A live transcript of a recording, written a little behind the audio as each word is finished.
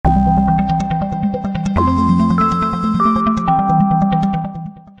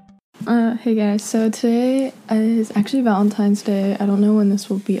Hey guys, so today is actually Valentine's Day. I don't know when this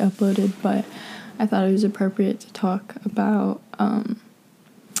will be uploaded, but I thought it was appropriate to talk about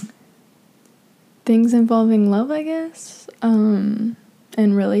things involving love, I guess, and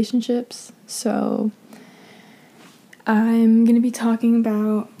relationships. So I'm going to be talking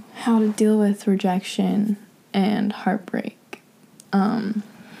about how to deal with rejection and heartbreak. And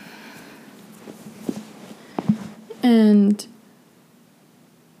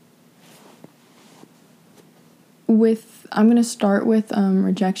I'm going to start with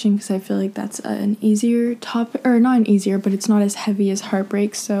rejection because I feel like that's an easier topic, or not an easier, but it's not as heavy as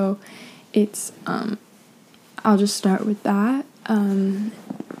heartbreak, so it's I'll just start with that and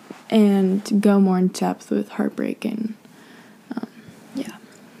go more in depth with heartbreak. And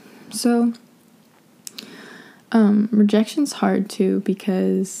so rejection's hard too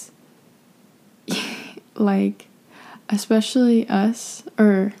because like especially us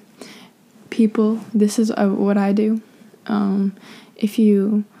or people, this is what I do. If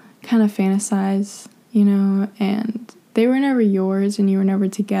you kind of fantasize, and they were never yours and you were never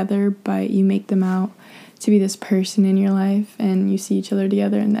together, but you make them out to be this person in your life and you see each other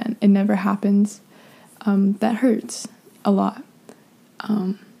together and then it never happens, that hurts a lot.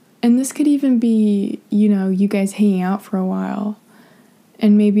 And this could even be, you guys hanging out for a while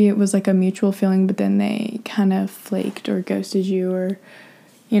and maybe it was like a mutual feeling, but then they kind of flaked or ghosted you or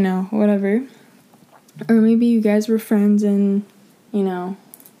whatever. Or maybe you guys were friends and,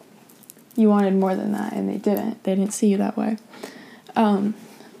 you wanted more than that and they didn't see you that way.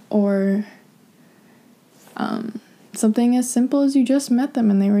 Or something as simple as you just met them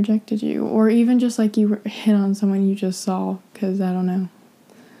and they rejected you. Or even just like you hit on someone you just saw because, I don't know,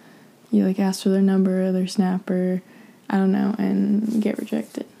 you like asked for their number or their snap or I don't know and get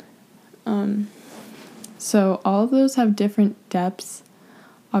rejected. So all of those have different depths.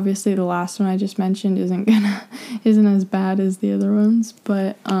 Obviously, the last one I just mentioned isn't as bad as the other ones,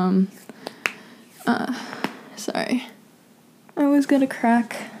 but sorry, I was gonna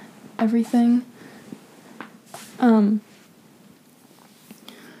crack everything.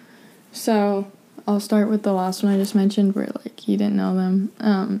 So I'll start with the last one I just mentioned, where like you didn't know them,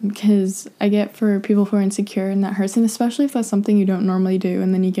 because I get for people who are insecure and that hurts, and especially if that's something you don't normally do,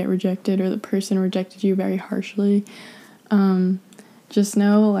 and then you get rejected or the person rejected you very harshly. Just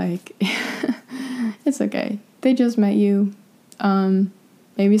know, like, it's okay. They just met you.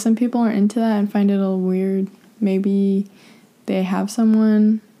 Maybe some people aren't into that and find it a little weird. Maybe they have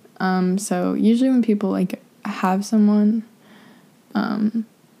someone. So usually when people, like, have someone,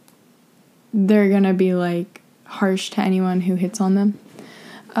 they're gonna be, like, harsh to anyone who hits on them.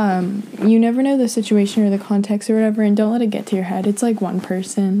 You never know the situation or the context or whatever, and don't let it get to your head. It's, like, one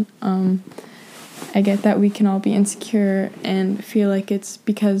person. I get that we can all be insecure and feel like it's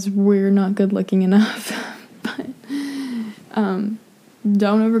because we're not good looking enough, but don't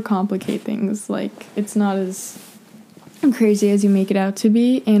overcomplicate things. Like, it's not as crazy as you make it out to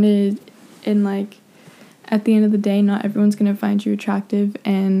be, and like at the end of the day, not everyone's gonna find you attractive,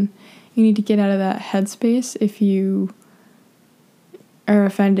 and you need to get out of that headspace if you are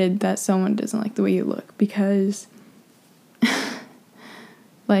offended that someone doesn't like the way you look, because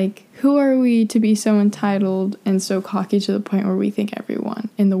like, who are we to be so entitled and so cocky to the point where we think everyone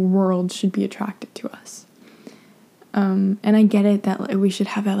in the world should be attracted to us? And I get it that like, we should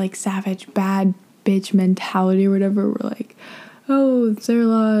have that like savage bad bitch mentality or whatever. We're like, oh, Sarah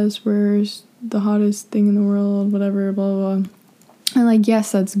Laws, we're the hottest thing in the world, whatever, blah, blah, blah. And like,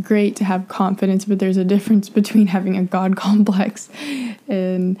 yes, that's great to have confidence, but there's a difference between having a God complex,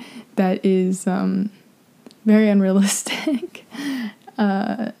 and that is very unrealistic.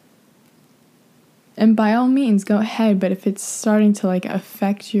 And by all means, go ahead, but if it's starting to, like,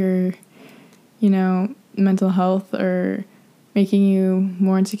 affect your, mental health or making you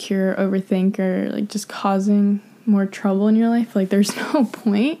more insecure, overthink, or, like, just causing more trouble in your life, like, there's no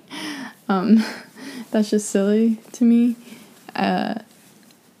point. That's just silly to me. I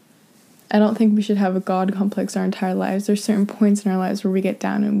don't think we should have a God complex our entire lives. There's certain points in our lives where we get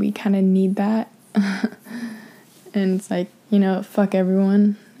down and we kind of need that. And it's like, fuck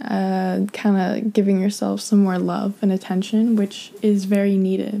everyone. Kind of giving yourself some more love and attention, which is very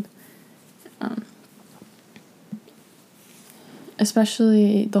needed.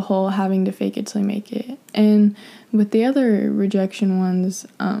 Especially the whole having to fake it till you make it. And with the other rejection ones,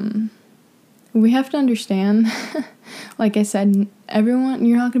 we have to understand, like I said, you're not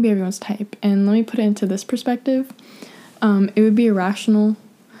going to be everyone's type. And let me put it into this perspective. It would be irrational.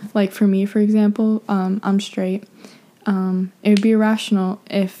 Like for me, for example, I'm straight. It would be irrational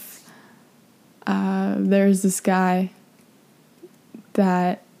if there's this guy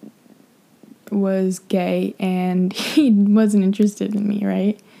that was gay and he wasn't interested in me,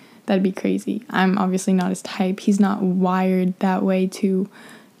 right? That'd be crazy. I'm obviously not his type. He's not wired that way to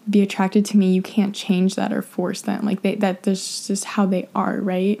be attracted to me. You can't change that or force them. Like, that's just how they are,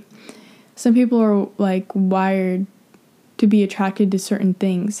 right? Some people are, like, wired to be attracted to certain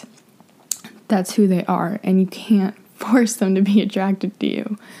things. That's who they are, and you can't force them to be attracted to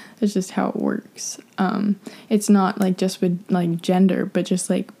you. That's just how it works. It's not, like, just with, like, gender, but just,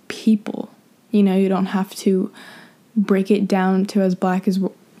 like, people. You know, you don't have to break it down to as black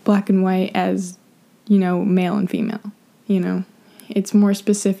and white as, you know, male and female, you know. It's more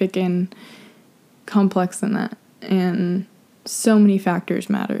specific and complex than that. And so many factors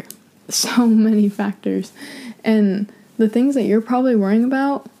matter. So many factors. And the things that you're probably worrying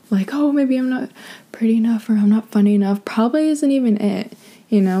about, like, oh, maybe I'm not pretty enough or I'm not funny enough, probably isn't even it.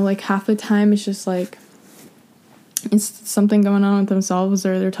 You know, like, half the time it's just, like, it's something going on with themselves,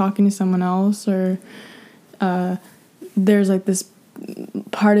 or they're talking to someone else, or there's, like, this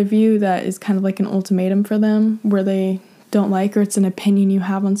part of you that is kind of like an ultimatum for them where they don't like, or it's an opinion you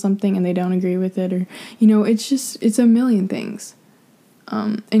have on something and they don't agree with it, or, you know, it's a million things.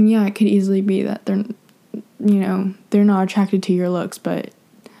 And yeah, it could easily be that they're not attracted to your looks, but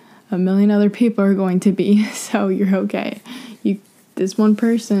a million other people are going to be, so you're okay. This one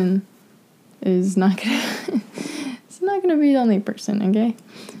person is not gonna it's not gonna be the only person, okay?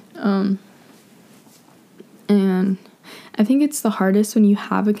 And I think it's the hardest when you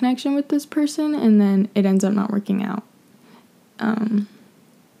have a connection with this person and then it ends up not working out. And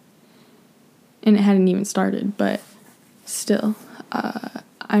it hadn't even started, but still,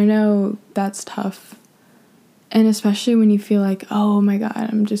 I know that's tough. And especially when you feel like, oh my God,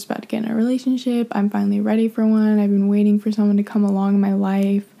 I'm just about to get in a relationship. I'm finally ready for one. I've been waiting for someone to come along in my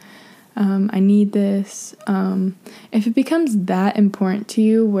life. I need this. If it becomes that important to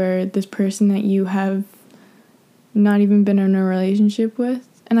you, where this person that you have not even been in a relationship with,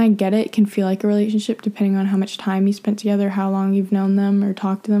 and I get it can feel like a relationship depending on how much time you spent together, how long you've known them or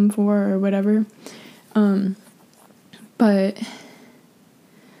talked to them for or whatever. But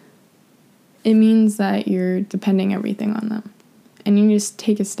it means that you're depending everything on them. And you just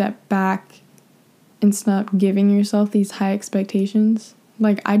take a step back and stop giving yourself these high expectations.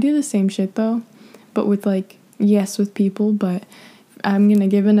 Like, I do the same shit though, but with, like, yes, with people, but I'm gonna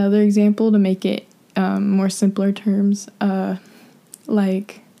give another example to make it more simpler terms.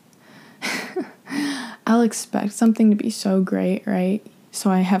 Like, I'll expect something to be so great, right? So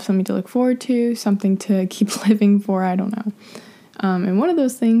I have something to look forward to, something to keep living for, I don't know. And one of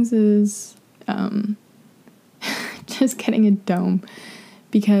those things is just getting a dome,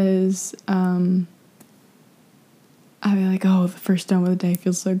 because I'd be like, oh, the first dome of the day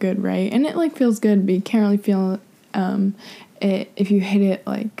feels so good, right? And it, like, feels good, but you can't really feel it if you hit it,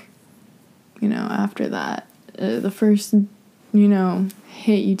 like, you know, after that. The first, you know,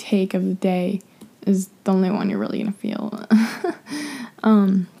 hit you take of the day is the only one you're really gonna feel.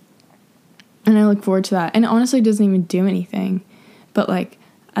 And I look forward to that. And it honestly doesn't even do anything, but, like,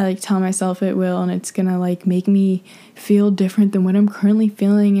 I, like, tell myself it will, and it's gonna, like, make me feel different than what I'm currently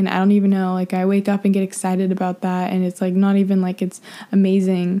feeling, and I don't even know, like, I wake up and get excited about that, and it's, like, not even, like, it's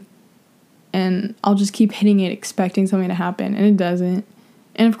amazing, and I'll just keep hitting it expecting something to happen, and it doesn't.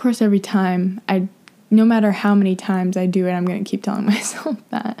 And of course, every time, no matter how many times I do it, I'm gonna keep telling myself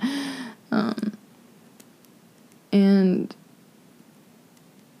that. And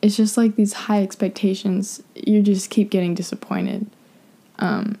it's just, like, these high expectations, you just keep getting disappointed.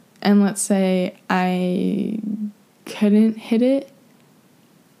 And let's say I couldn't hit it,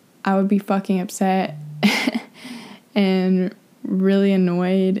 I would be fucking upset and really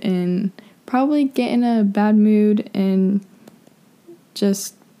annoyed and probably get in a bad mood and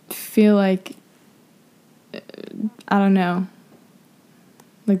just feel like, I don't know,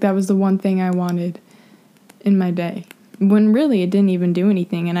 like that was the one thing I wanted in my day, when really it didn't even do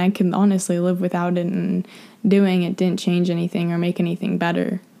anything, and I can honestly live without it, and doing it didn't change anything or make anything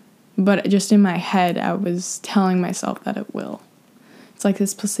better. But just in my head, I was telling myself that it will. It's like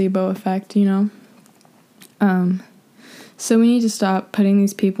this placebo effect, you know? So we need to stop putting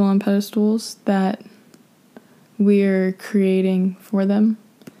these people on pedestals that we're creating for them,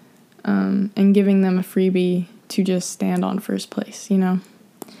 and giving them a freebie to just stand on first place, you know?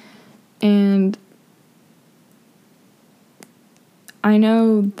 And I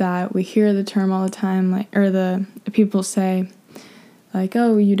know that we hear the term all the time, like, or the people say, like,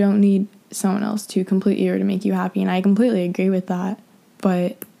 oh, you don't need someone else to complete you or to make you happy, and I completely agree with that,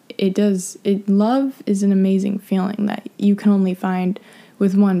 but love is an amazing feeling that you can only find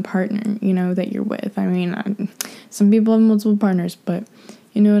with one partner, you know, that you're with. I mean, some people have multiple partners, but,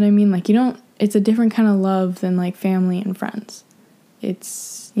 You know what I mean? Like, it's a different kind of love than, like, family and friends.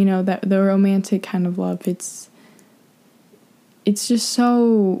 It's, that the romantic kind of love, it's just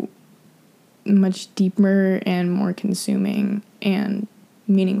so much deeper and more consuming and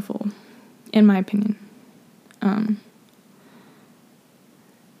meaningful, in my opinion.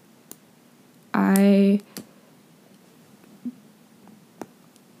 I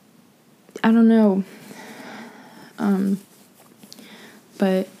don't know,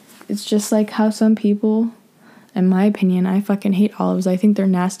 but it's just like how some people, in my opinion, I fucking hate olives. I think they're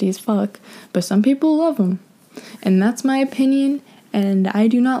nasty as fuck, but some people love them, and that's my opinion, and I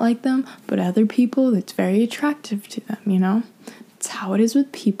do not like them, but other people, it's very attractive to them, It's how it is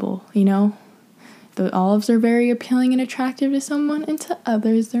with people, The olives are very appealing and attractive to someone, and to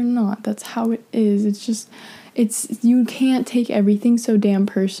others they're not. That's how it is. You can't take everything so damn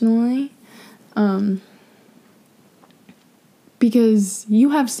personally, because you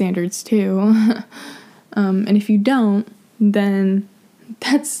have standards too, and if you don't, then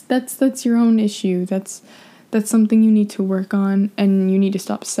that's your own issue. That's something you need to work on, and you need to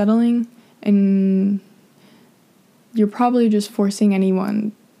stop settling, and you're probably just forcing any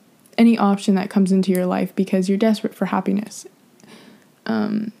option that comes into your life because you're desperate for happiness.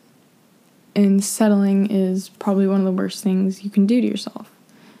 And settling is probably one of the worst things you can do to yourself,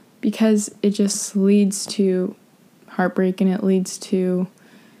 because it just leads to heartbreak, and it leads to,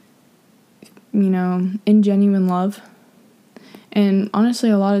 ingenuine love. And honestly,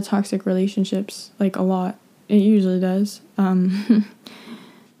 a lot of toxic relationships, like a lot, it usually does. And,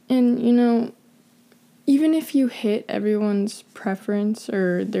 even if you hit everyone's preference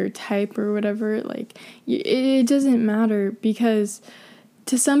or their type or whatever, like, it doesn't matter, because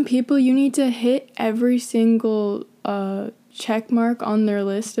to some people, you need to hit every single check mark on their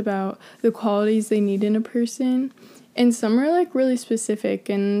list about the qualities they need in a person. And some are, like, really specific,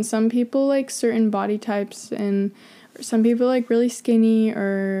 and some people like certain body types, and some people like really skinny,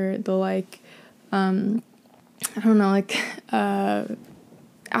 or the like, I don't know, like,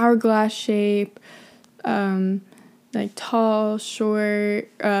 hourglass shape, like tall, short,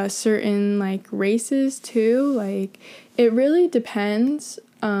 certain like races too. Like, it really depends.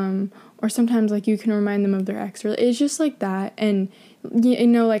 Or sometimes, like, you can remind them of their ex. It's just like that. And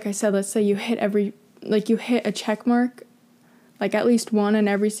like I said, let's say you hit a check mark, like at least one in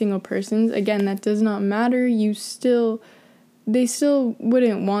every single person's. Again, that does not matter. They still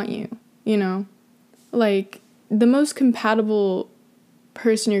wouldn't want you. Like, the most compatible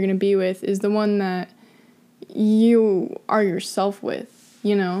person you're gonna be with is the one that you are yourself with,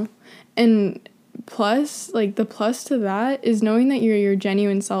 and plus, like, the plus to that is knowing that you're your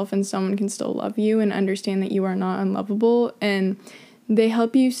genuine self, and someone can still love you and understand that you are not unlovable, and they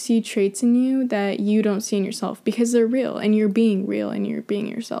help you see traits in you that you don't see in yourself, because they're real, and you're being real, and you're being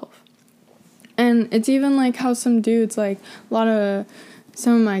yourself. And it's even like how some dudes, like some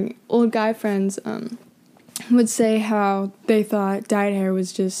of my old guy friends, would say how they thought dyed hair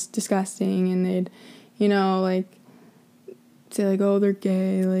was just disgusting, and they'd, like, say, like, oh, they're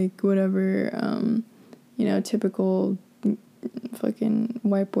gay, like, whatever, typical fucking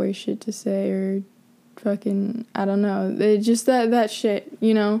white boy shit to say, or fucking, I don't know, they just that shit,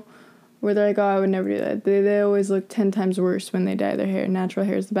 where they're like, oh, I would never do that. They always look 10 times worse when they dye their hair. Natural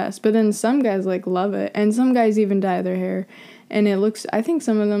hair is the best. But then some guys, like, love it, and some guys even dye their hair, and I think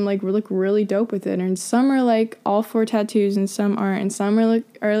some of them, like, look really dope with it, and some are, like, all for tattoos, and some aren't, and some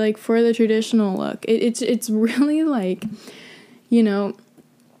are like for the traditional look. It's really, like,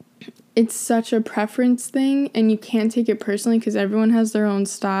 it's such a preference thing, and you can't take it personally, because everyone has their own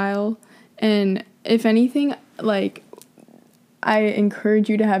style. And if anything, like, I encourage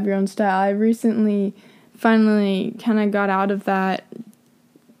you to have your own style. I recently finally kind of got out of that.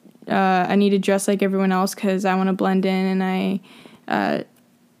 I need to dress like everyone else because I want to blend in, and I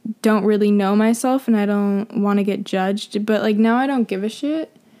don't really know myself, and I don't want to get judged. But, like, now I don't give a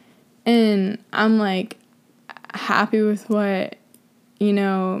shit, and I'm, like, happy with what,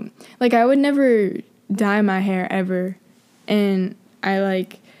 like, I would never dye my hair ever, and I,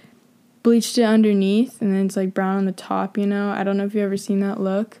 like, bleached it underneath, and then it's, like, brown on the top, I don't know if you've ever seen that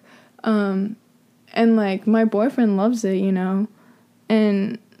look, and, like, my boyfriend loves it,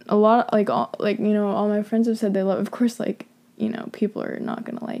 and a lot, like, all my friends have said they love, of course, like, people are not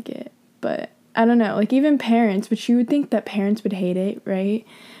gonna like it, but I don't know, like, even parents, which you would think that parents would hate it, right?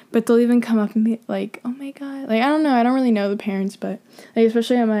 But they'll even come up and be like, oh my god, like, I don't know, I don't really know the parents, but, like,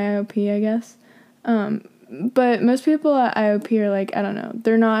 especially at my IOP, I guess, but most people at IOP are, like, I don't know,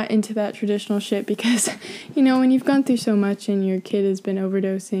 they're not into that traditional shit, because, when you've gone through so much, and your kid has been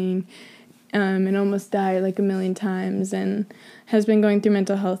overdosing, and almost died like a million times and has been going through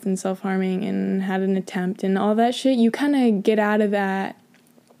mental health and self-harming and had an attempt and all that shit, you kind of get out of that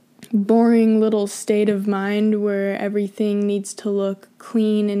boring little state of mind where everything needs to look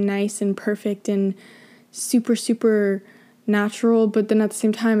clean and nice and perfect and super, super natural, but then at the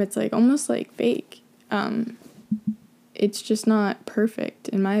same time, it's like almost like fake. It's just not perfect,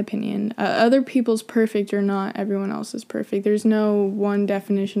 in my opinion. Other people's perfect are not everyone else's perfect. There's no one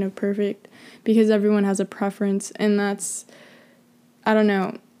definition of perfect because everyone has a preference, and that's, I don't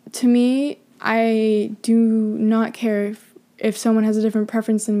know. To me, I do not care if someone has a different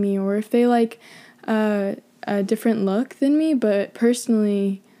preference than me or if they like a different look than me, but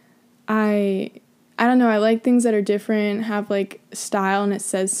personally, I don't know, I like things that are different, have like style, and it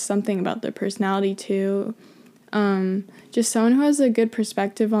says something about their personality too. Just someone who has a good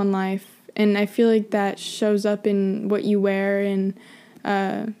perspective on life, and I feel like that shows up in what you wear and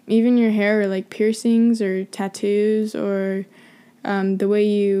even your hair, or like piercings or tattoos, or the way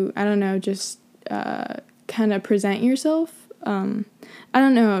you, I don't know, just kind of present yourself. I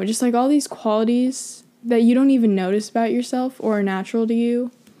don't know, just like all these qualities that you don't even notice about yourself or are natural to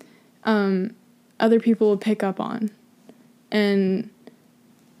you, other people will pick up on. And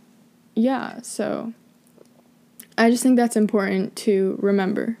yeah, so I just think that's important to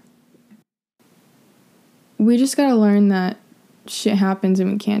remember. We just gotta learn that shit happens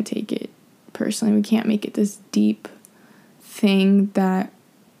and we can't take it personally. We can't make it this deep thing that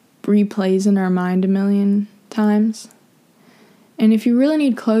replays in our mind a million times. And if you really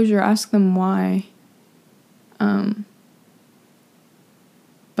need closure, ask them why.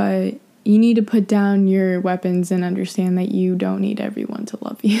 But you need to put down your weapons and understand that you don't need everyone to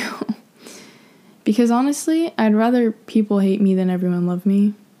love you. Because honestly, I'd rather people hate me than everyone love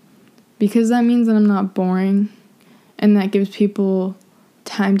me. Because that means that I'm not boring. And that gives people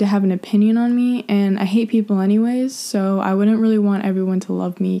time to have an opinion on me. And I hate people anyways, so I wouldn't really want everyone to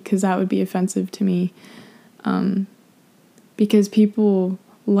love me because that would be offensive to me. Because people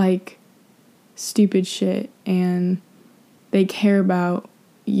like stupid shit and they care about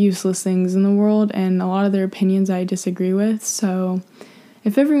useless things in the world, and a lot of their opinions I disagree with. So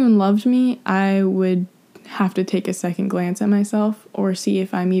if everyone loved me, I would have to take a second glance at myself or see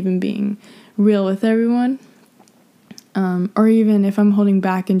if I'm even being real with everyone. Or even if I'm holding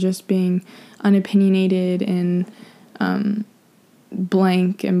back and just being unopinionated and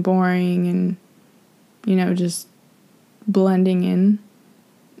blank and boring and, you know, just blending in.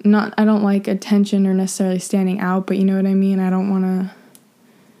 I don't like attention or necessarily standing out, but you know what I mean? I don't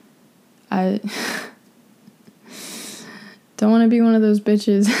don't want to be one of those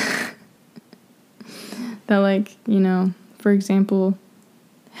bitches that, like, you know, for example,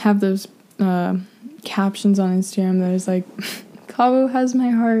 have those captions on Instagram that is like, Cabo has my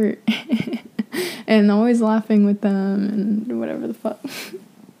heart, and always laughing with them and whatever the fuck.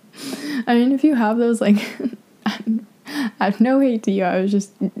 I mean, if you have those, like, I have no hate to you. I was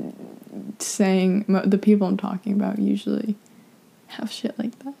just saying the people I'm talking about usually have shit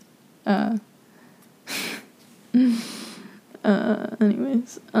like that.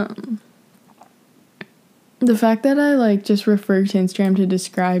 Anyways, the fact that I, like, just refer to Instagram to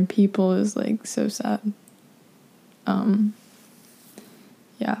describe people is, like, so sad.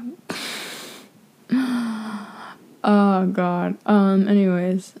 Yeah. Oh, God.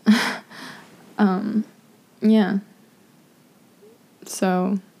 Anyways. Yeah.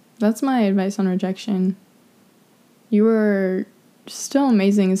 So, that's my advice on rejection. You are still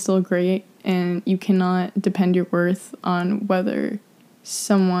amazing and still great, and you cannot depend your worth on whether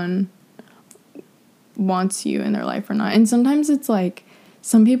someone wants you in their life or not. And sometimes it's like,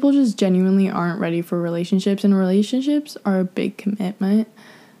 some people just genuinely aren't ready for relationships, and relationships are a big commitment,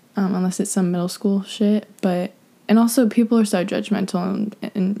 unless it's some middle school shit. And also, people are so judgmental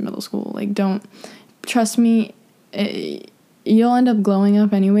in middle school. Like, don't, trust me, you'll end up glowing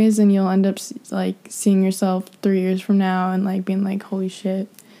up anyways, and you'll end up, like, seeing yourself 3 years from now and, like, being like, holy shit,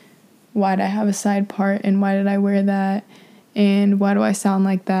 why did I have a side part, and why did I wear that, and why do I sound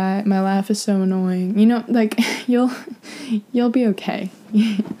like that, my laugh is so annoying, you know, like, you'll be okay.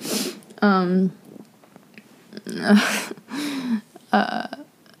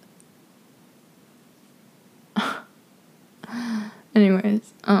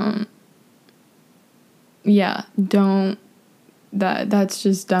 Anyways, yeah, that's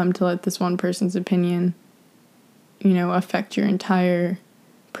just dumb to let this one person's opinion, you know, affect your entire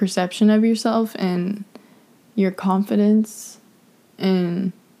perception of yourself and your confidence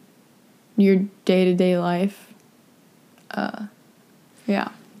and your day-to-day life. Yeah,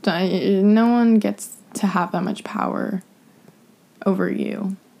 no one gets to have that much power over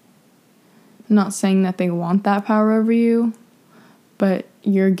you. not saying that they want that power over you, but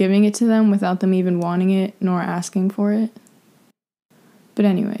you're giving it to them without them even wanting it nor asking for it. But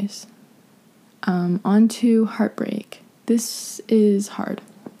anyways, on to heartbreak. This is hard.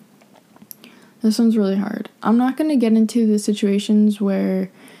 This one's really hard. I'm not going to get into the situations where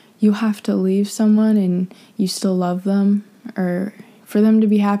you have to leave someone and you still love them, or for them to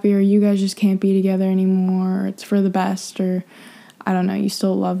be happy, or you guys just can't be together anymore, or it's for the best, or I don't know, you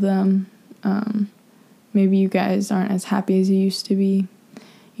still love them. Maybe you guys aren't as happy as you used to be.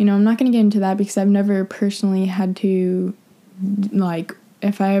 You know, I'm not going to get into that because I've never personally had to, like,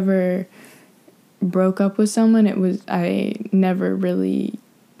 if I ever broke up with someone, I never really,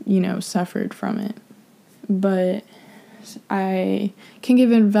 suffered from it. But I can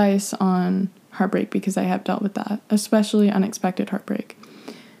give advice on heartbreak because I have dealt with that, especially unexpected heartbreak.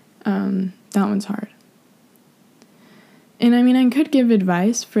 That one's hard. And I mean, I could give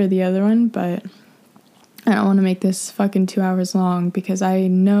advice for the other one, but I don't want to make this fucking 2 hours long because I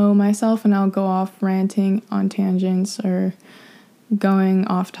know myself and I'll go off ranting on tangents or going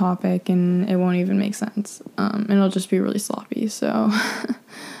off topic and it won't even make sense. And it'll just be really sloppy. So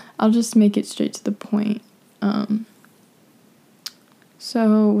I'll just make it straight to the point.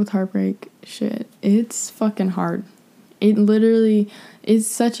 So with heartbreak, shit, it's fucking hard. It literally is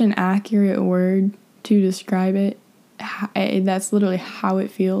such an accurate word to describe it. That's literally how it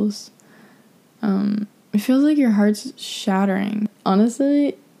feels. It feels like your heart's shattering.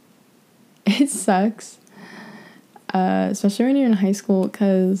 Honestly, it sucks. Especially when you're in high school,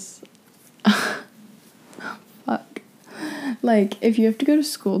 because fuck. Like, if you have to go to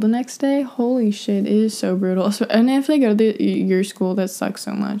school the next day, holy shit, it is so brutal. So, and if they go to your school, that sucks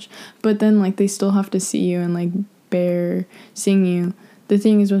so much. But then, like, they still have to see you and, like, bear seeing you. The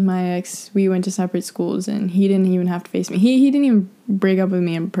thing is with my ex, we went to separate schools and he didn't even have to face me. He didn't even break up with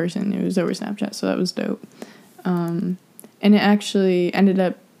me in person. It was over Snapchat, so that was dope. And it actually ended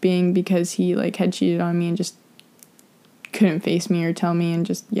up being because he, like, had cheated on me and just couldn't face me or tell me, and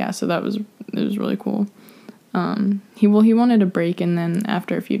just, yeah, so it was really cool. He wanted a break, and then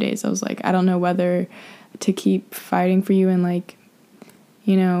after a few days I was like, I don't know whether to keep fighting for you and, like,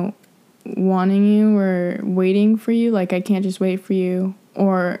 wanting you or waiting for you. Like, I can't just wait for you,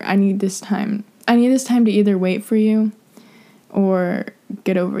 or I need this time to either wait for you or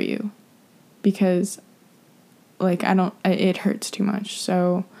get over you, because, like, it hurts too much.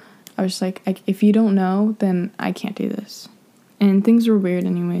 So I was like, if you don't know, then I can't do this. And things were weird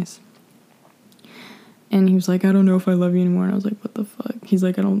anyways. And he was like, I don't know if I love you anymore. And I was like, what the fuck? He's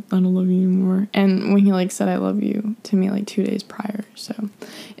like, I don't love you anymore. And when he, like, said I love you to me, like, 2 days prior. So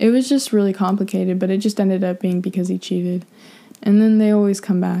it was just really complicated, but it just ended up being because he cheated. And then they always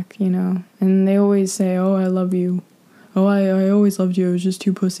come back, and they always say, oh, I love you. Oh, I always loved you. I was just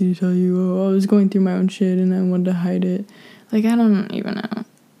too pussy to tell you. Oh, I was going through my own shit and I wanted to hide it. Like, I don't even know.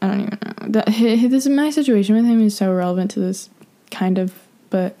 My situation with him is so relevant to this, kind of,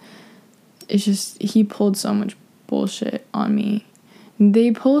 but it's just, he pulled so much bullshit on me.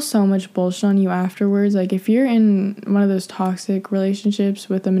 They pull so much bullshit on you afterwards. Like, if you're in one of those toxic relationships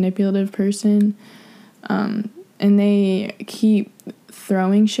with a manipulative person, and they keep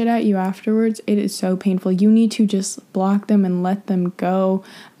throwing shit at you afterwards, it is so painful. You need to just block them and let them go.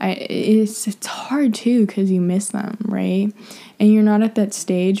 It's hard too, because you miss them, right? And you're not at that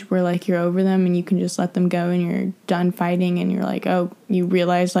stage where, like, you're over them and you can just let them go and you're done fighting and you're like, oh, you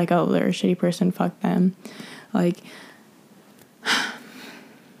realize, like, oh, they're a shitty person, fuck them. Like,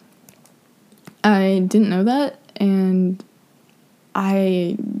 I didn't know that, and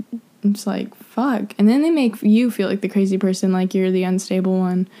it's like, fuck. And then they make you feel like the crazy person, like you're the unstable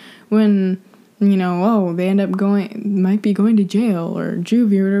one, when, they end up might be going to jail or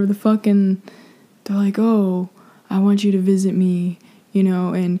juvie or whatever the fuck, and they're like, oh, I want you to visit me,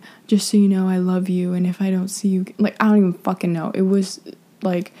 and just so you know, I love you, and if I don't see you, like, I don't even fucking know. It was,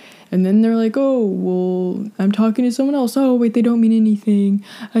 like, and then they're like, oh, well, I'm talking to someone else. Oh, wait, they don't mean anything.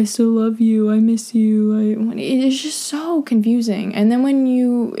 I still love you. I miss you. It's just so confusing. And then when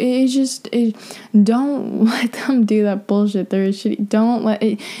don't let them do that bullshit. They're shitty. Don't let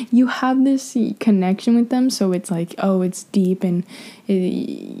it, you have this connection with them. So it's like, oh, it's deep, and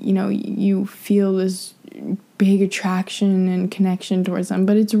you feel this big attraction and connection towards them,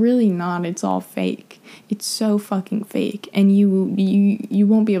 but it's really not. It's all fake. It's so fucking fake, and you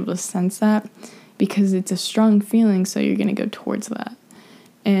won't be able to sense that because it's a strong feeling, so you're gonna go towards that,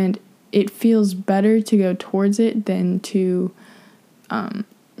 and it feels better to go towards it than to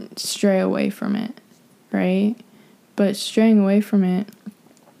stray away from it, right? But straying away from it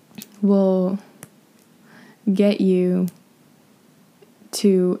will get you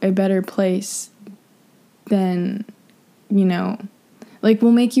to a better place than, you know, like,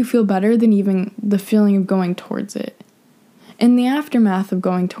 will make you feel better than even the feeling of going towards it. And the aftermath of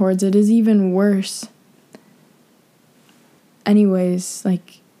going towards it is even worse. Anyways,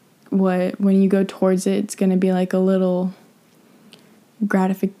 like, when you go towards it, it's gonna be like a little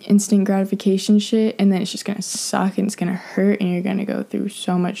instant gratification shit, and then it's just gonna suck and it's gonna hurt, and you're gonna go through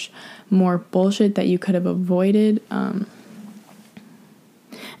so much more bullshit that you could have avoided. And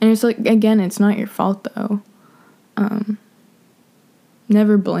it's like, again, it's not your fault though.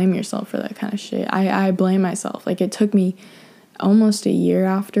 Never blame yourself for that kind of shit. I blame myself. Like, it took me almost a year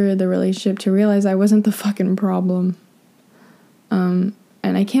after the relationship to realize I wasn't the fucking problem.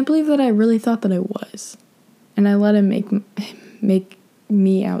 And I can't believe that I really thought that I was. And I let him make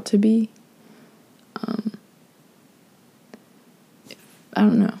me out to be. I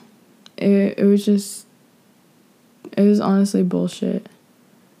don't know. It was honestly bullshit.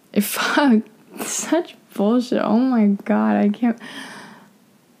 Such bullshit. Oh my god, I can't.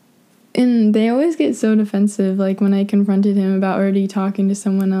 And they always get so defensive, like, when I confronted him about already talking to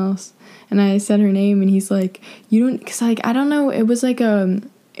someone else, and I said her name, and he's like, you don't, because, like, I don't know, it was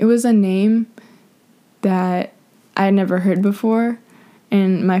a name that I had never heard before,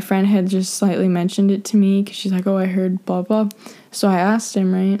 and my friend had just slightly mentioned it to me, because she's like, oh, I heard blah, blah, so I asked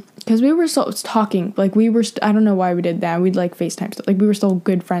him, right, because we were still talking, like, we were, I don't know why we did that, we'd, like, FaceTime stuff, like, we were still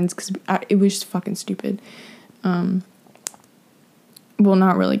good friends, because it was just fucking stupid. Well,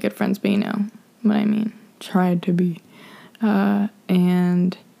 not really good friends, but you know what I mean. Tried to be.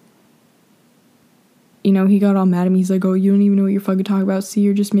 And, you know, he got all mad at me. He's like, oh, you don't even know what you're fucking talking about. See,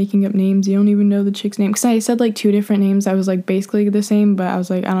 you're just making up names. You don't even know the chick's name. Because I said, like, 2 different names. I was, like, basically the same, but I was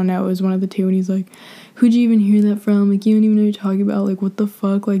like, I don't know. It was one of the 2. And he's like, who'd you even hear that from? Like, you don't even know what you're talking about. Like, what the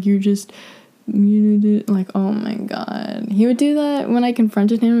fuck? Like, you're just, like, oh, my God. He would do that when I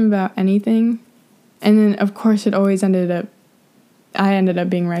confronted him about anything. And then, of course, I ended up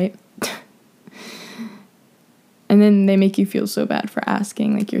being right. And then they make you feel so bad for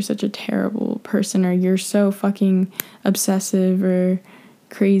asking, like, you're such a terrible person, or you're so fucking obsessive or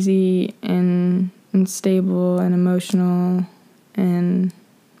crazy and unstable and emotional, and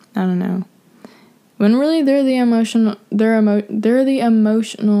I don't know. When really they're the emotional,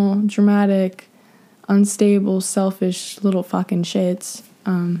 dramatic, unstable, selfish little fucking shits.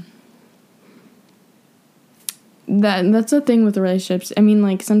 That's the thing with relationships. I mean,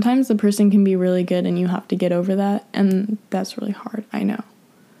 like, sometimes the person can be really good and you have to get over that, and that's really hard, I know.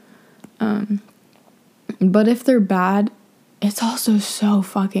 But if they're bad, it's also so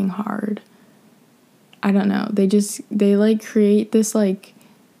fucking hard. I don't know. They like create this, like,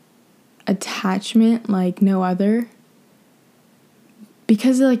 attachment like no other.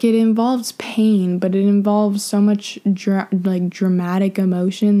 Because, like, it involves pain, but it involves so much dramatic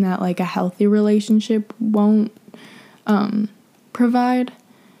emotion that, like, a healthy relationship won't provide,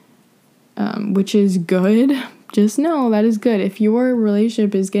 which is good. Just know that is good. If your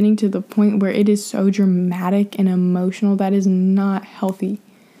relationship is getting to the point where it is so dramatic and emotional, that is not healthy.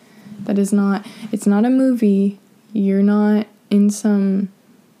 That is not, it's not a movie. You're not in some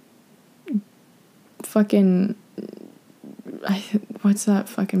fucking, what's that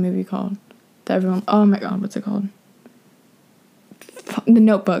fucking movie called? That everyone, oh my god, what's it called? The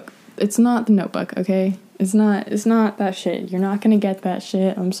Notebook. It's not The Notebook, okay? It's not that shit. You're not gonna get that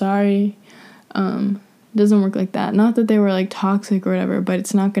shit. I'm sorry. It doesn't work like that. Not that they were, like, toxic or whatever, but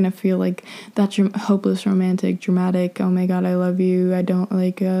it's not gonna feel like that hopeless, romantic, dramatic, oh my god, I love you, I don't,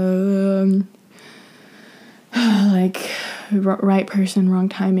 like, like, right person, wrong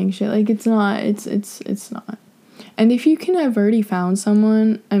timing shit. Like, it's not. It's not. And if you can have already found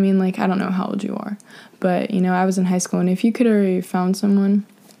someone, I mean, like, I don't know how old you are, but, you know, I was in high school, and if you could already found someone,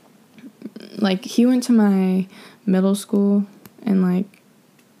 like, he went to my middle school and, like,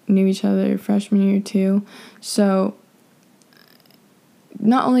 knew each other freshman year too. So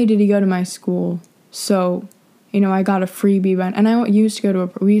not only did he go to my school, so, you know, I got a freebie, and we used to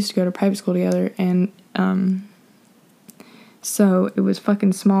go to private school together, and so it was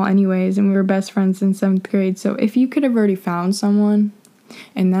fucking small anyways, and we were best friends in 7th grade. So if you could have already found someone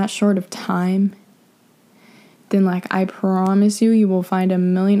in that short of time, then, like, I promise you will find a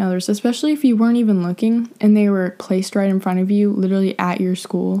million others, especially if you weren't even looking and they were placed right in front of you, literally at your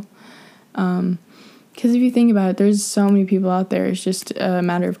school. Because if you think about it, there's so many people out there. It's just a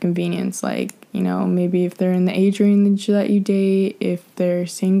matter of convenience. Like, you know, maybe if they're in the age range that you date, if they're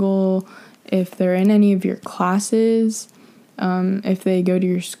single, if they're in any of your classes, if they go to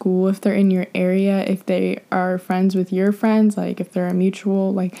your school, if they're in your area, if they are friends with your friends, like, if they're a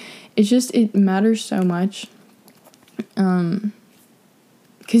mutual, like, it matters so much.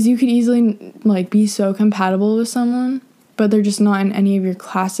 because you could easily, like, be so compatible with someone, but they're just not in any of your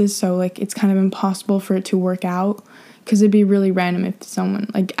classes, so, like, it's kind of impossible for it to work out, because it'd be really random if someone,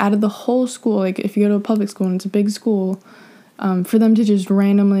 like, out of the whole school, like, if you go to a public school and it's a big school, for them to just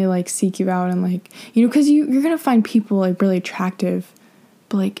randomly, like, seek you out and, like, you know, because you're gonna find people, like, really attractive,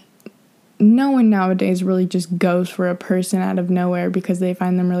 but, like, no one nowadays really just goes for a person out of nowhere because they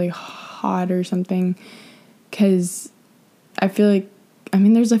find them really hot or something, because I feel like, I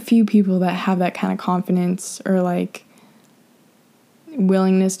mean, there's a few people that have that kind of confidence or, like,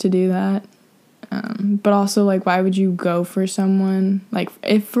 willingness to do that, but also, like, why would you go for someone, like,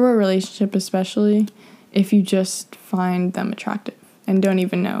 if for a relationship especially, if you just find them attractive and don't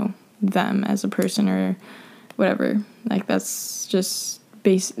even know them as a person or whatever? Like, that's just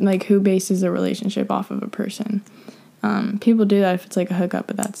like, who bases a relationship off of a person? People do that if it's, like, a hookup,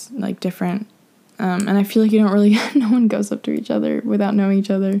 but that's, like, different. And I feel like you don't really, no one goes up to each other without knowing each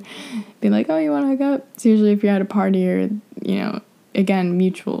other, being like, oh, you want to hook up? It's usually if you're at a party or, you know, again,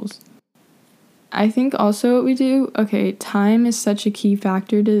 mutuals. I think also what we do, okay, time is such a key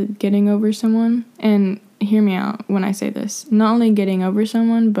factor to getting over someone. And hear me out when I say this. Not only getting over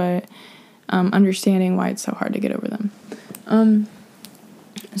someone, but understanding why it's so hard to get over them.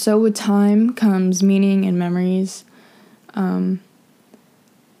 So with time comes meaning and memories.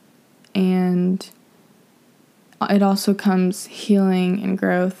 And it also comes healing and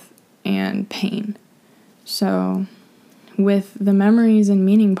growth and pain. So with the memories and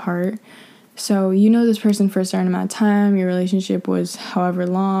meaning part, so you know this person for a certain amount of time, your relationship was however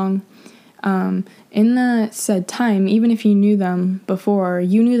long. In that said time, even if you knew them before,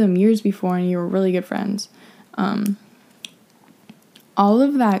 you knew them years before and you were really good friends, all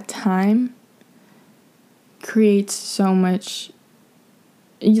of that time creates so much,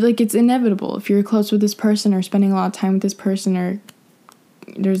 like, it's inevitable. If you're close with this person or spending a lot of time with this person or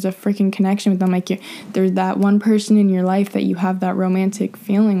there's a freaking connection with them, like, there's that one person in your life that you have that romantic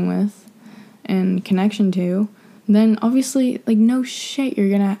feeling with and connection to, then obviously, like, no shit,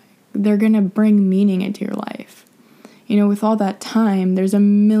 they're gonna bring meaning into your life. You know, with all that time, there's a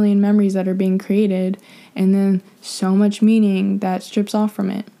million memories that are being created, and then so much meaning that strips off from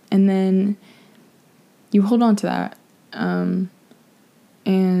it, and then you hold on to that,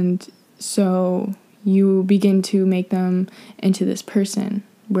 and so you begin to make them into this person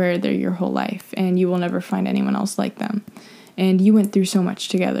where they're your whole life, and you will never find anyone else like them, and you went through so much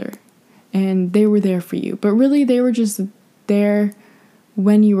together, and they were there for you, but really they were just there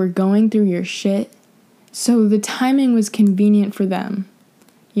when you were going through your shit, so the timing was convenient for them,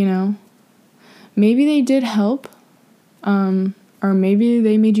 you know? Maybe they did help, or maybe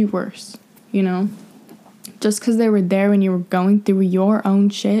they made you worse, you know? Just because they were there when you were going through your own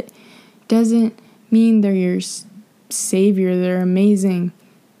shit doesn't mean they're your savior, they're amazing.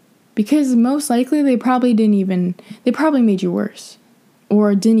 Because most likely they probably made you worse,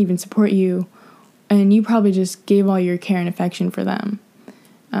 or didn't even support you, and you probably just gave all your care and affection for them,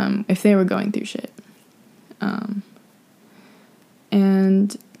 if they were going through shit.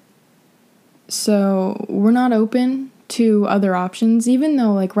 And so we're not open to other options, even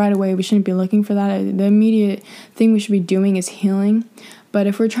though, like, right away we shouldn't be looking for that. The immediate thing we should be doing is healing. But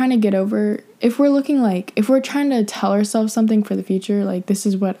if we're trying to get over, if we're trying to tell ourselves something for the future, like, this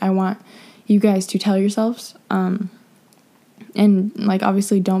is what I want you guys to tell yourselves, and, like,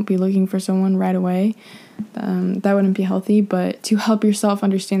 obviously don't be looking for someone right away, that wouldn't be healthy, but to help yourself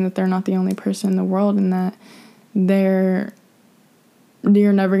understand that they're not the only person in the world, and that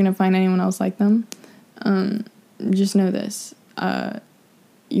you're never going to find anyone else like them. Just know this,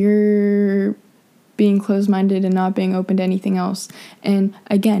 you're being closed-minded and not being open to anything else. And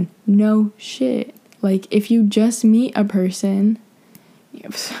again, no shit. Like, if you just meet a person,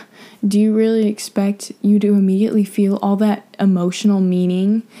 do you really expect you to immediately feel all that emotional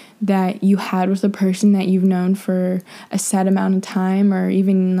meaning that you had with a person that you've known for a set amount of time, or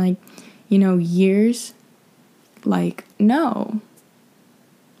even, like, you know, years? Like, no.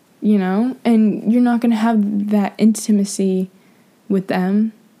 You know? And you're not going to have that intimacy with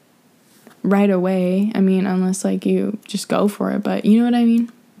them right away. I mean, unless, like, you just go for it, but you know what I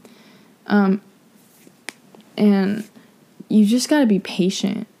mean? And you just gotta be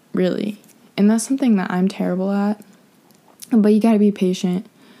patient, really. And that's something that I'm terrible at. But you gotta be patient.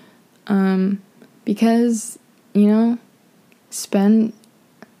 Because, you know, spend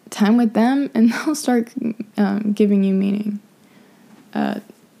time with them and they'll start giving you meaning.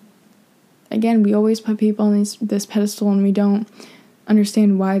 Again, we always put people on this pedestal and we don't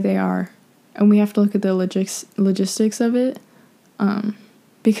understand why they are. And we have to look at the logistics of it.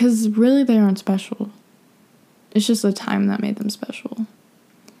 Because really they aren't special. It's just the time that made them special.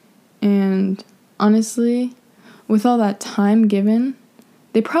 And honestly, with all that time given,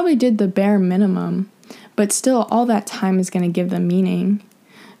 they probably did the bare minimum, but still all that time is going to give them meaning.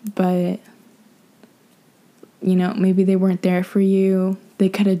 But, you know, maybe they weren't there for you. They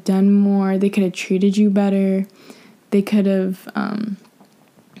could have done more. They could have treated you better. They could have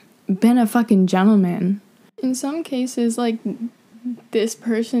been a fucking gentleman. In some cases, like, this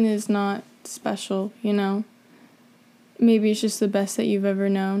person is not special, you know? Maybe it's just the best that you've ever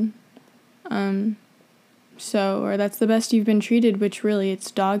known. Or that's the best you've been treated, which really it's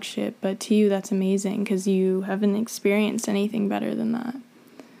dog shit, but to you that's amazing because you haven't experienced anything better than that.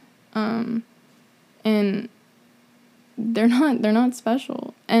 And they're not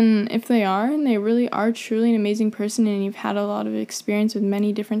special. And if they are, and they really are truly an amazing person, and you've had a lot of experience with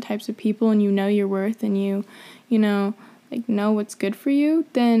many different types of people, and you know your worth, and you know, like, know what's good for you,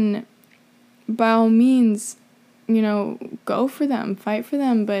 then by all means, you know, go for them, fight for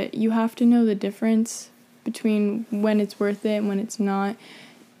them, but you have to know the difference between when it's worth it and when it's not.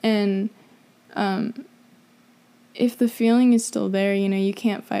 And if the feeling is still there, you know, you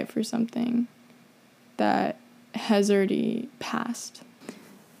can't fight for something that has already passed.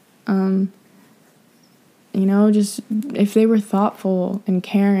 You know, just if they were thoughtful and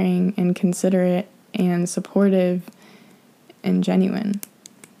caring and considerate and supportive and genuine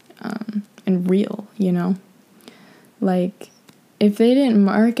and real, you know, like, if they didn't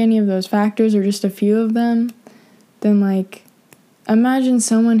mark any of those factors or just a few of them, then, like, imagine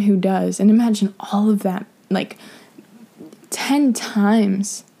someone who does, and imagine all of that, like, 10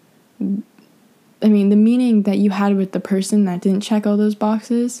 times. I mean, the meaning that you had with the person that didn't check all those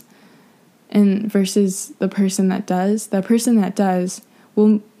boxes and versus the person that does. The person that does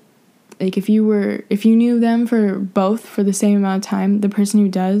will, like, if you knew them for both for the same amount of time, the person who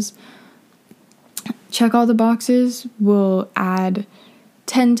does check all the boxes will add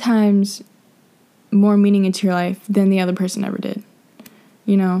 10 times more meaning into your life than the other person ever did.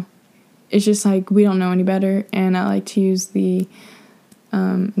 You know, it's just like, we don't know any better. And I like to use the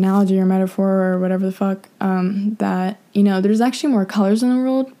analogy or metaphor or whatever the fuck, that, you know, there's actually more colors in the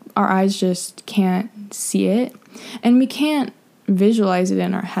world. Our eyes just can't see it, and we can't visualize it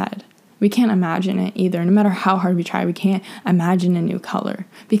in our head. We can't imagine it either. No matter how hard we try, we can't imagine a new color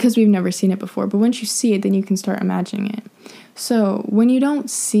because we've never seen it before. But once you see it, then you can start imagining it. So when you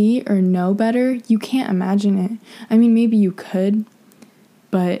don't see or know better, you can't imagine it. I mean, maybe you could,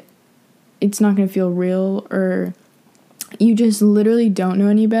 but it's not going to feel real, or you just literally don't know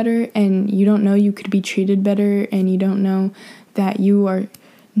any better, and you don't know you could be treated better, and you don't know that you are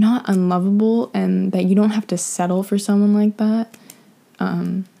not unlovable and that you don't have to settle for someone like that.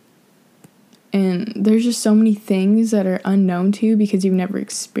 And there's just so many things that are unknown to you because you've never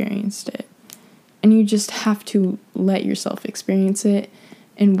experienced it. And you just have to let yourself experience it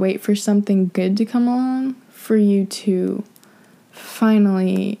and wait for something good to come along for you to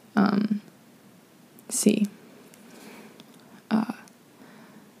finally see.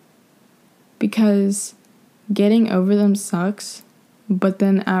 Because getting over them sucks, but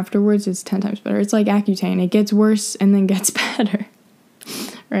then afterwards it's 10 times better. It's like Accutane. It gets worse and then gets better.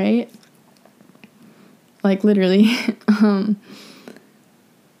 Right? Like, literally.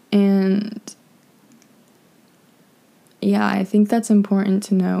 And yeah, I think that's important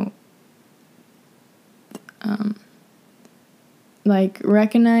to know. Like,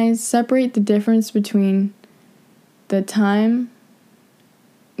 separate the difference between the time,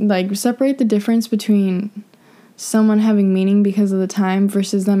 like, separate the difference between someone having meaning because of the time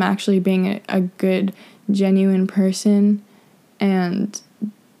versus them actually being a good, genuine person and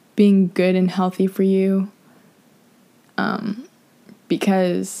being good and healthy for you.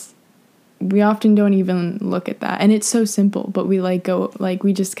 Because we often don't even look at that, and it's so simple, but we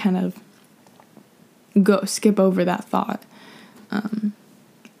we just kind of skip over that thought.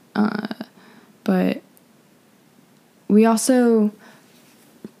 But we also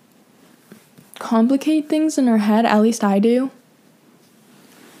complicate things in our head. At least I do.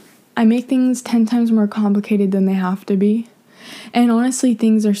 I make things 10 times more complicated than they have to be. And honestly,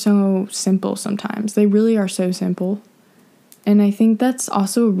 things are so simple sometimes. They really are so simple. And I think that's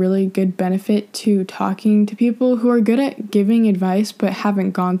also a really good benefit to talking to people who are good at giving advice but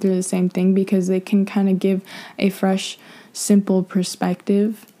haven't gone through the same thing, because they can kind of give a fresh, simple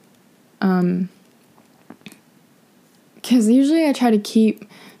perspective. Because usually I try to keep,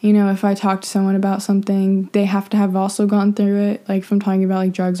 you know, if I talk to someone about something, they have to have also gone through it, like if I'm talking about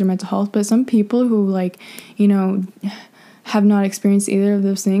like drugs or mental health. But some people who, like, you know, have not experienced either of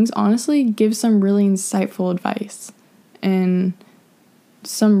those things, honestly give some really insightful advice and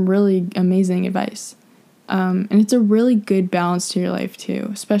some really amazing advice. And it's a really good balance to your life too,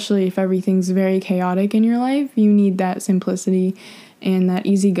 especially if everything's very chaotic in your life. You need that simplicity and that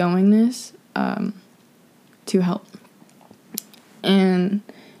easygoingness to help. And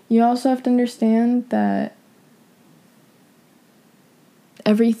you also have to understand that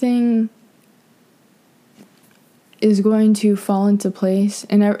everything is going to fall into place,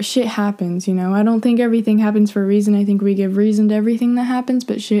 and shit happens, you know. I don't think everything happens for a reason. I think we give reason to everything that happens,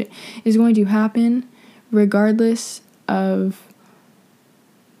 but shit is going to happen regardless of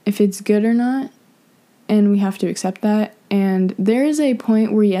if it's good or not, and we have to accept that. And there is a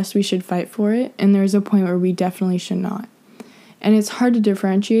point where, yes, we should fight for it, and there's a point where we definitely should not. And it's hard to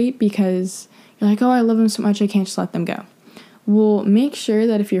differentiate because you're like, oh, I love them so much, I can't just let them go. Well, make sure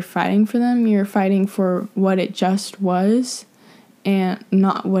that if you're fighting for them, you're fighting for what it just was and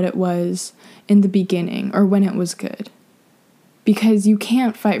not what it was in the beginning or when it was good. Because you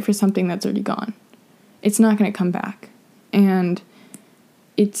can't fight for something that's already gone. It's not going to come back. And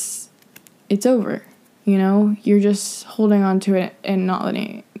it's over, you know? You're just holding on to it and not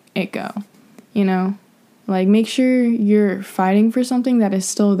letting it go, you know? Like, make sure you're fighting for something that is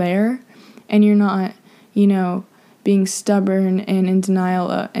still there and you're not, you know, being stubborn and in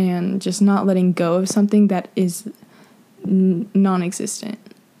denial and just not letting go of something that is non-existent.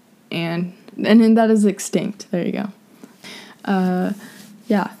 And then that is extinct. There you go.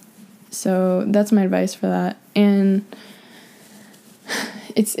 Yeah. So that's my advice for that. And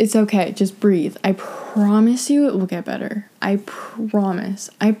it's okay. Just breathe. I promise you it will get better. I promise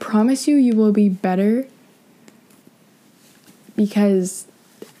you will be better, because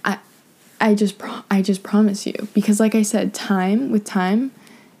I just promise you. Because like I said, with time,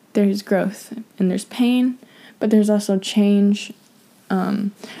 there's growth and there's pain, but there's also change.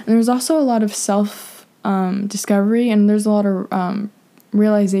 And there's also a lot of self discovery, and there's a lot of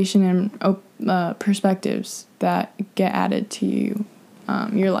realization and perspectives that get added to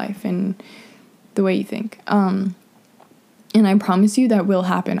your life and the way you think. And I promise you that will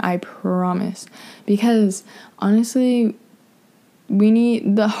happen. I promise. Because honestly, we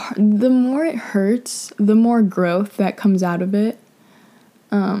need the more it hurts, the more growth that comes out of it,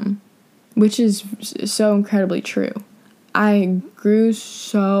 which is so incredibly true. I grew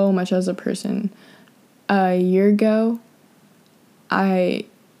so much as a person. A year ago, I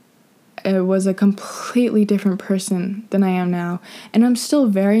was a completely different person than I am now, and I'm still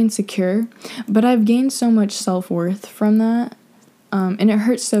very insecure, but I've gained so much self-worth from that, and it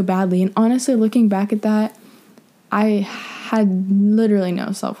hurts so badly. And honestly, looking back at that, I had literally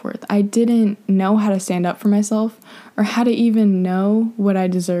no self-worth. I didn't know how to stand up for myself or how to even know what I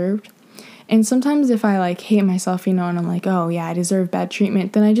deserved. And sometimes if I like hate myself, you know, and I'm like, oh yeah, I deserve bad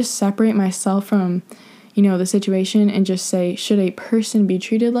treatment, then I just separate myself from, you know, the situation and just say, should a person be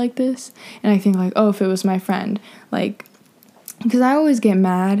treated like this? And I think like, oh, if it was my friend, like, because I always get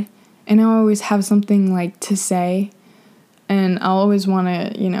mad and I always have something like to say, and I'll always want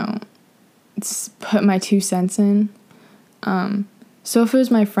to, you know, put my 2 cents in. So if it was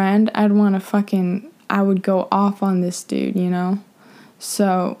my friend, I would go off on this dude, you know?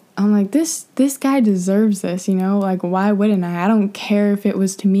 So I'm like, this guy deserves this, you know? Like, why wouldn't I? I don't care if it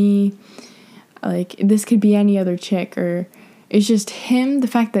was to me. Like, this could be any other chick, or it's just him. The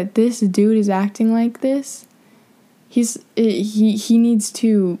fact that this dude is acting like this, he needs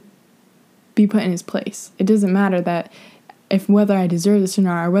to be put in his place. It doesn't matter that if whether I deserve this or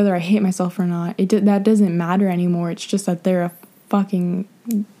not, or whether I hate myself or not, that doesn't matter anymore. It's just that they're a fucking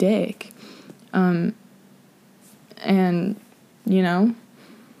dick. And, you know,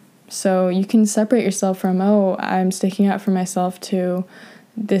 so you can separate yourself from, oh, I'm sticking up for myself, to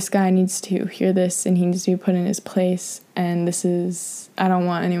this guy needs to hear this and he needs to be put in his place, and I don't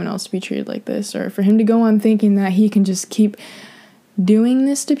want anyone else to be treated like this, or for him to go on thinking that he can just keep doing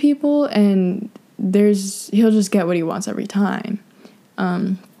this to people and he'll just get what he wants every time.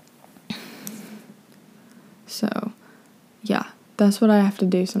 So yeah, that's what I have to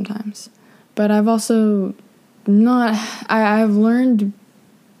do sometimes. But I've also I've learned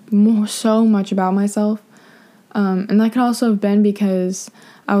so much about myself. And that could also have been because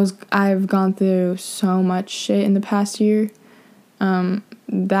I've gone through so much shit in the past year.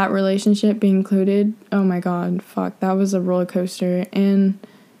 That relationship being included, oh my god, fuck, that was a roller coaster. And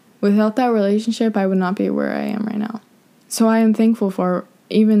without that relationship, I would not be where I am right now. So I am thankful for,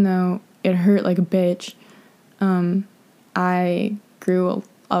 even though it hurt like a bitch, I grew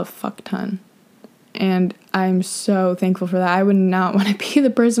a fuck ton. And I'm so thankful for that. I would not want to be the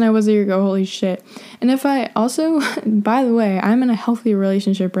person I was a year ago. Holy shit. And if I also, by the way, I'm in a healthy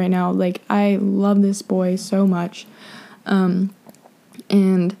relationship right now. Like, I love this boy so much.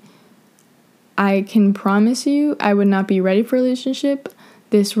 And I can promise you I would not be ready for a relationship.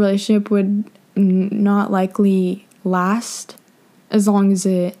 This relationship would not likely last as long as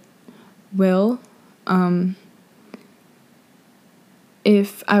it will.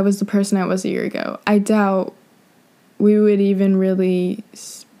 If I was the person I was a year ago, I doubt we would even really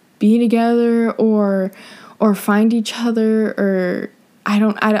be together or find each other, or I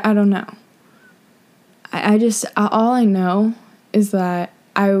don't know. I just, all I know is that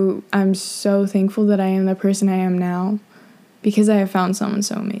I'm so thankful that I am the person I am now because I have found someone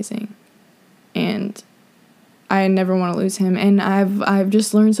so amazing, and I never want to lose him. And I've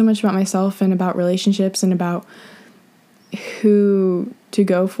just learned so much about myself and about relationships and about who to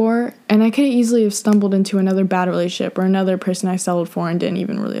go for. And I could easily have stumbled into another bad relationship or another person I settled for and didn't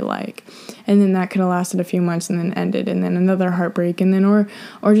even really like. And then that could have lasted a few months and then ended, and then another heartbreak, and then or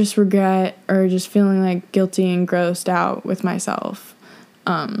just regret, or just feeling like guilty and grossed out with myself.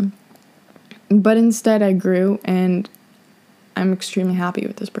 But instead I grew, and I'm extremely happy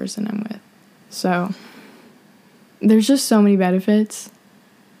with this person I'm with. So there's just so many benefits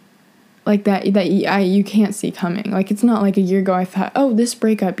like that you can't see coming. Like, it's not like a year ago I thought, oh, this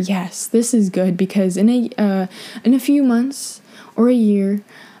breakup, yes, this is good because in a few months or a year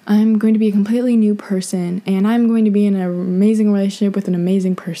I'm going to be a completely new person and I'm going to be in an amazing relationship with an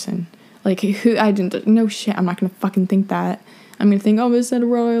amazing person. Like, who I didn't, no shit, I'm not gonna fucking think that. I'm gonna think, oh, this is a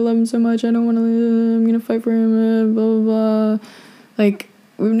world, I love him so much, I don't want to, I'm gonna fight for him, blah blah blah. Like,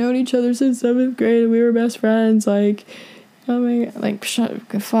 we've known each other since 7th grade, we were best friends, like, oh my god, like,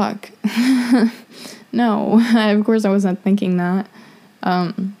 fuck. No, of course I wasn't thinking that.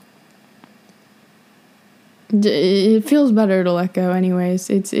 It feels better to let go anyways.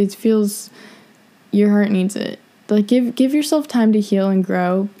 It feels, your heart needs it. Like, give yourself time to heal and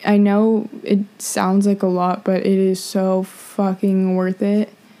grow. I know it sounds like a lot, but it is so fucking worth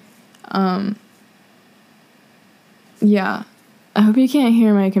it. Yeah. I hope you can't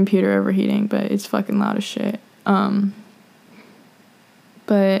hear my computer overheating, but it's fucking loud as shit.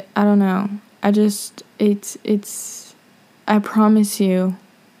 But I don't know. I just, it's, I promise you,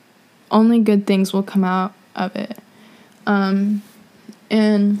 only good things will come out of it. And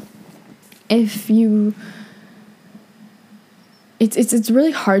if you, it's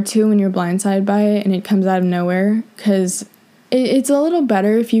really hard to when you're blindsided by it and it comes out of nowhere, because it's a little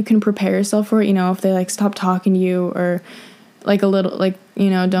better if you can prepare yourself for it, you know, if they, like, stop talking to you, or, like, a little, like, you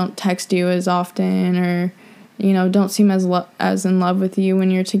know, don't text you as often, or, you know, don't seem as in love with you when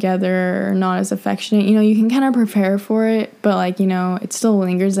you're together, or not as affectionate. You know, you can kind of prepare for it, but, like, you know, it still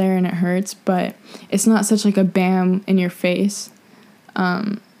lingers there and it hurts, but it's not such, like, a bam in your face.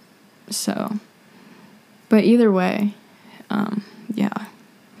 So, but either way, yeah.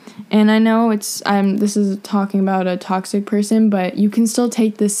 And I know this is talking about a toxic person, but you can still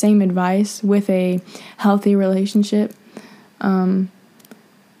take this same advice with a healthy relationship,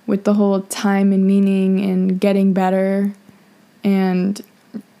 with the whole time and meaning and getting better. And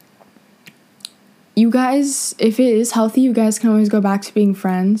you guys, if it is healthy, you guys can always go back to being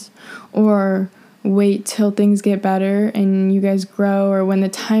friends, or wait till things get better and you guys grow, or when the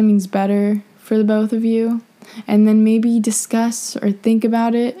timing's better for the both of you, and then maybe discuss or think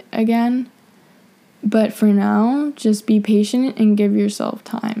about it again. But for now, just be patient and give yourself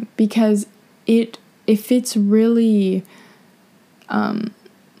time, because if it's really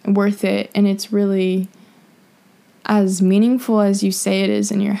worth it, and it's really as meaningful as you say it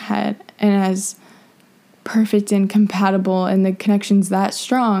is in your head, and as perfect and compatible, and the connection's that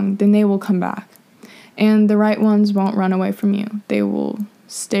strong, then they will come back. And the right ones won't run away from you. They will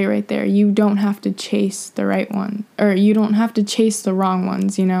stay right there. You don't have to chase the right one, or you don't have to chase the wrong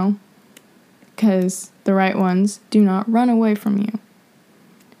ones, you know? Because the right ones do not run away from you.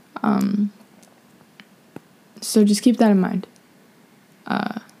 So just keep that in mind.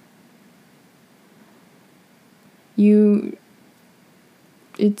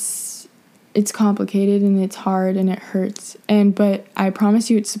 It's complicated and it's hard and it hurts, but I promise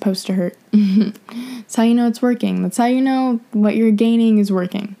you it's supposed to hurt. That's how you know it's working. That's how you know what you're gaining is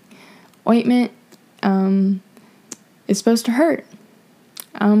working. Ointment is supposed to hurt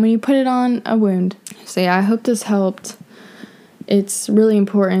when you put it on a wound. So yeah, I hope this helped. It's really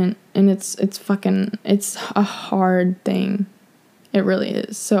important, and it's a hard thing. It really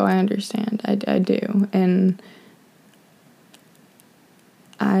is. So I understand. I do. And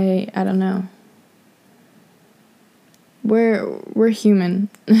I don't know. We're human.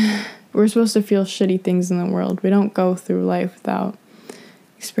 We're supposed to feel shitty things in the world. We don't go through life without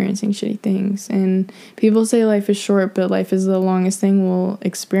experiencing shitty things. And people say life is short, but life is the longest thing we'll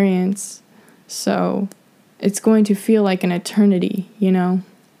experience. So it's going to feel like an eternity, you know?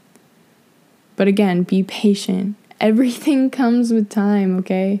 But again, be patient. Everything comes with time,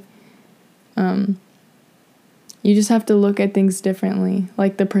 okay? You just have to look at things differently,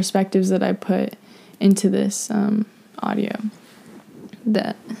 like the perspectives that I put into this audio,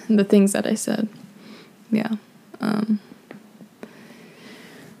 the things that I said. Yeah. And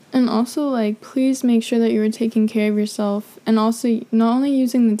also, like, please make sure that you are taking care of yourself, and also not only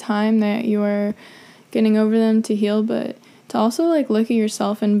using the time that you are getting over them to heal, but to also, like, look at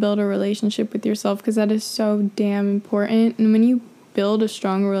yourself and build a relationship with yourself, because that is so damn important. And when you build a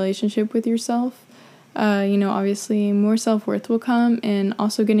strong relationship with yourself, obviously more self-worth will come, and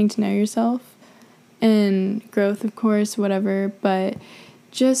also getting to know yourself, and growth, of course, whatever. But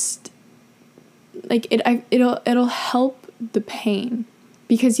just, like, it'll help the pain,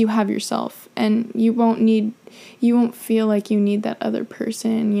 because you have yourself, and you won't feel like you need that other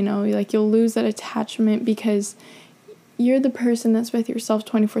person, like, you'll lose that attachment, because you're the person that's with yourself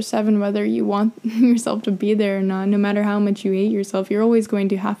 24/7, whether you want yourself to be there or not. No matter how much you hate yourself, you're always going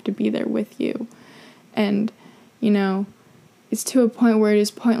to have to be there with you. And, it's to a point where it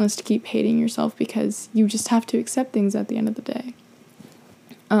is pointless to keep hating yourself, because you just have to accept things at the end of the day.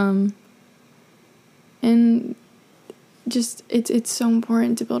 And just, it's so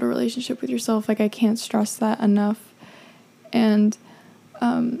important to build a relationship with yourself. Like, I can't stress that enough. And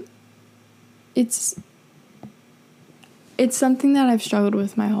it's something that I've struggled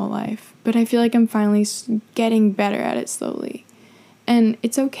with my whole life, but I feel like I'm finally getting better at it slowly. And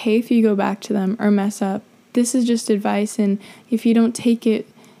it's okay if you go back to them or mess up. This is just advice, and if you don't take it,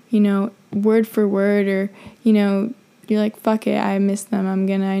 word for word, or, you're like, fuck it, I miss them, I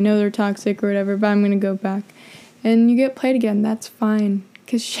know they're toxic or whatever, but I'm gonna go back. And you get played again, that's fine.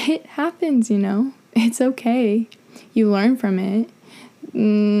 Because shit happens, It's okay. You learn from it.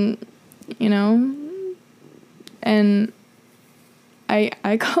 And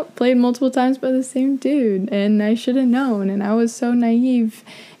I got played multiple times by the same dude, and I should have known, and I was so naive.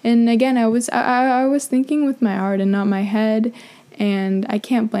 And again, I was thinking with my heart and not my head, and I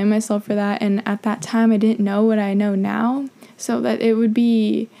can't blame myself for that. And at that time, I didn't know what I know now, so that it would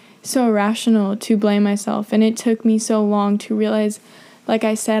be so irrational to blame myself. And it took me so long to realize, like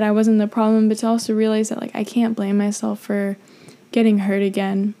I said, I wasn't the problem, but to also realize that, like, I can't blame myself for getting hurt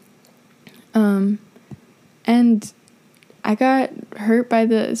again. And I got hurt by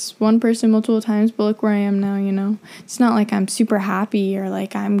this one person multiple times, but look where I am now, It's not like I'm super happy or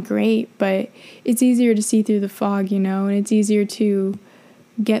like I'm great, but it's easier to see through the fog, and it's easier to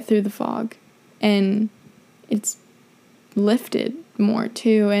get through the fog, and it's lifted more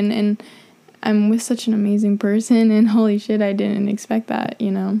too, and I'm with such an amazing person, and holy shit, I didn't expect that,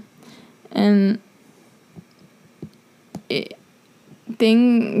 and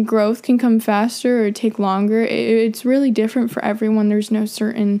growth can come faster or take longer. It's really different for everyone. There's no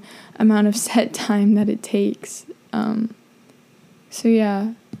certain amount of set time that it takes. So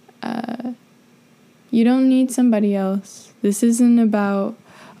yeah, you don't need somebody else. This isn't about,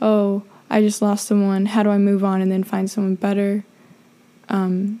 oh, I just lost someone, how do I move on and then find someone better?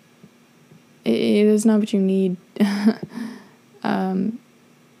 It is not what you need.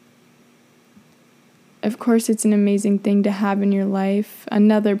 Of course, it's an amazing thing to have in your life,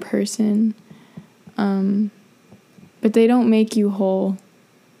 another person, but they don't make you whole,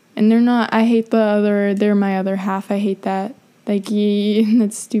 and they're not, I hate they're my other half, I hate that, like,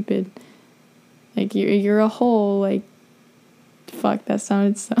 that's stupid, like, you're a whole, like, fuck, that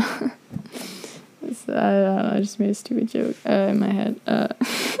sounded so, I don't know, I just made a stupid joke, in my head,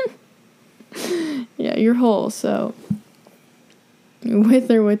 yeah, you're whole, so, with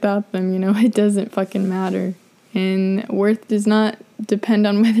or without them, it doesn't fucking matter. And worth does not depend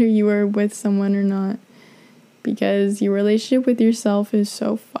on whether you are with someone or not, because your relationship with yourself is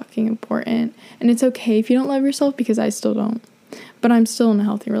so fucking important. And it's okay if you don't love yourself, because I still don't, but I'm still in a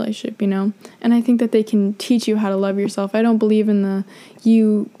healthy relationship, and I think that they can teach you how to love yourself. I don't believe in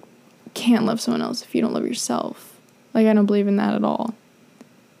you can't love someone else if you don't love yourself. Like, I don't believe in that at all,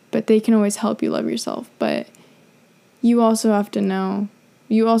 but they can always help you love yourself. But you also have to know,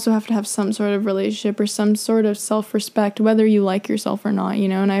 you also have to have some sort of relationship or some sort of self-respect, whether you like yourself or not,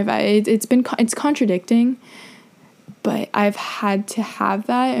 and it's contradicting, but I've had to have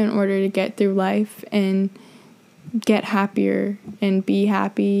that in order to get through life and get happier and be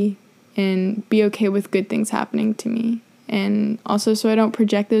happy and be okay with good things happening to me. And also so I don't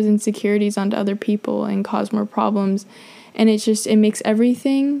project those insecurities onto other people and cause more problems. And it makes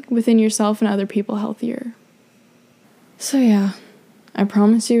everything within yourself and other people healthier. So yeah, I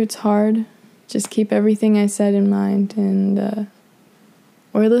promise you it's hard. Just keep everything I said in mind, and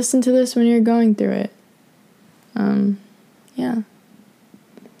or listen to this when you're going through it. Yeah.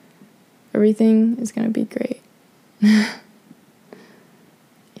 everything is gonna be great. Yeah.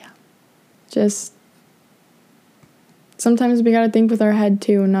 Just sometimes we gotta think with our head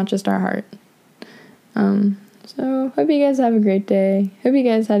too, and not just our heart. So hope you guys have a great day. Hope you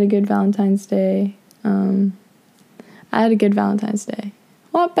guys had a good Valentine's Day. I had a good Valentine's Day.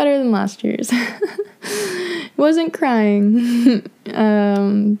 A lot better than last year's. Wasn't crying.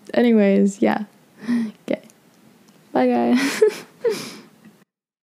 Anyways, yeah. Okay. Bye, guys.